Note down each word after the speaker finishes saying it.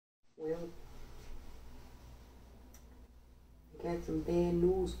got some bad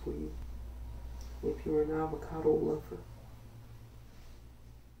news for you if you're an avocado lover.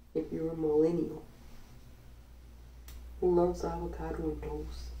 If you're a millennial who loves avocado and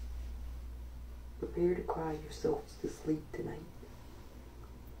toast, prepare to cry yourselves to sleep tonight.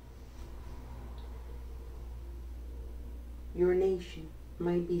 Your nation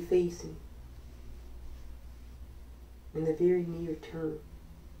might be facing, in the very near term,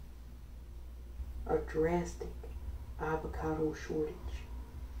 a drastic avocado shortage.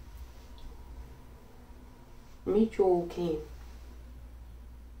 Meet your old can,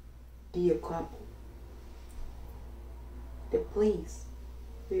 Avocado, the place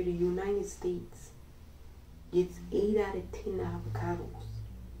where the United States gets 8 out of 10 avocados.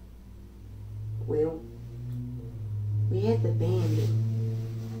 Well, we had to ban them.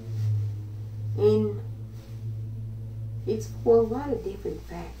 And it's for a lot of different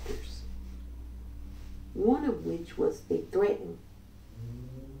factors. One of which was they threatened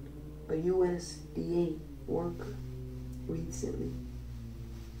a USDA worker recently.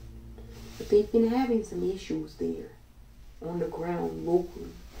 But they've been having some issues there on the ground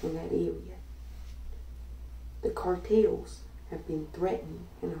locally in that area. The cartels have been threatening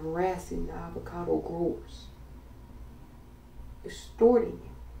and harassing the avocado growers, extorting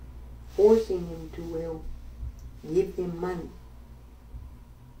them, forcing them to, give them money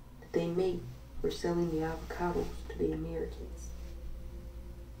that they make for selling the avocados to the Americans.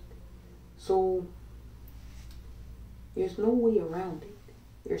 So, there's no way around it.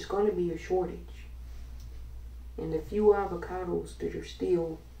 There's going to be a shortage. And the few avocados that are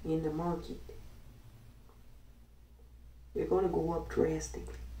still in the market, they're going to go up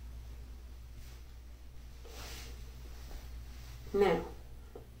drastically. Now,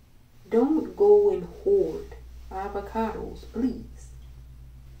 don't go and hoard avocados, please.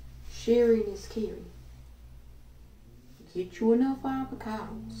 Sharing is caring. Get you enough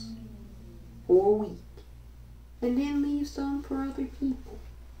avocados for a week, and then leave some for other people.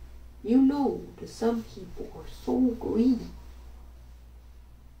 You know that some people are so greedy.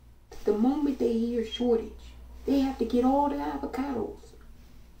 The moment they hear shortage, they have to get all the avocados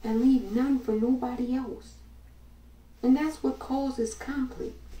and leave none for nobody else. And that's what causes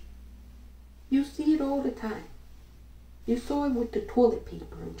conflict. You see it all the time. You saw it with the toilet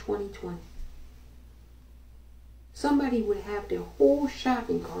paper in 2020. Somebody would have their whole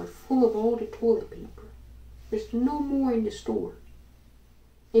shopping cart full of all the toilet paper. There's no more in the store.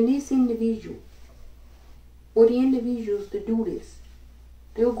 And this individual, or the individuals that do this,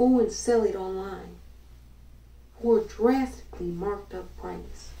 they'll go and sell it online for a drastically marked up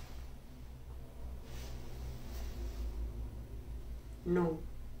price. No.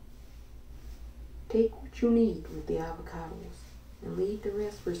 Take what you need with the avocados and leave the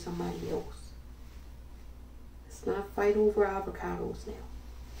rest for somebody else. Let's not fight over avocados now.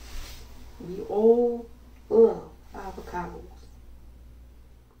 We all love avocados.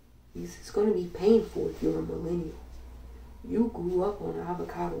 It's going to be painful if you're a millennial. You grew up on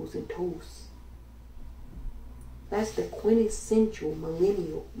avocados and toast. That's the quintessential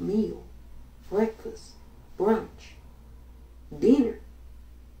millennial meal. Breakfast, brunch, dinner,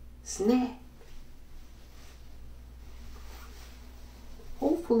 snack.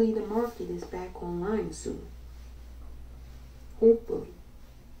 Hopefully the market is back online soon. Hopefully.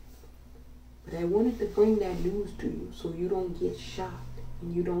 But I wanted to bring that news to you so you don't get shocked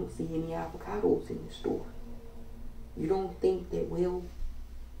and you don't see any avocados in the store. You don't think that,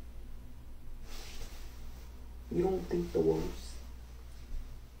 you don't think the worst.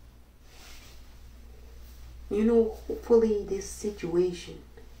 Hopefully this situation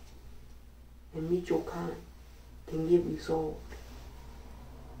in Michoacan can get resolved.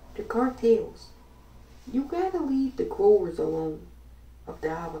 The cartels, you gotta leave the growers alone of the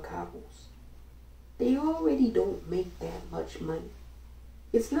avocados. They already don't make that much money.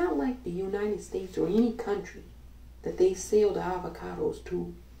 It's not like the United States or any country that they sell the avocados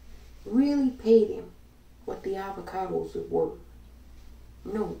to really pay them what the avocados are worth.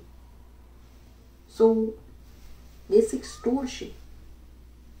 No. So, this extortion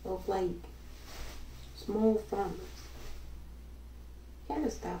of small farmers, you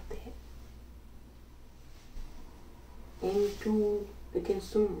gotta stop that. And to the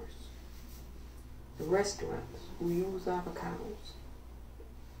consumers, the restaurants who use avocados,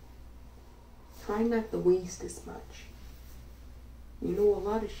 try not to waste as much. A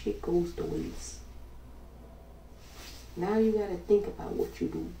lot of shit goes to waste. Now you gotta think about what you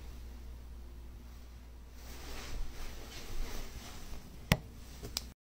do.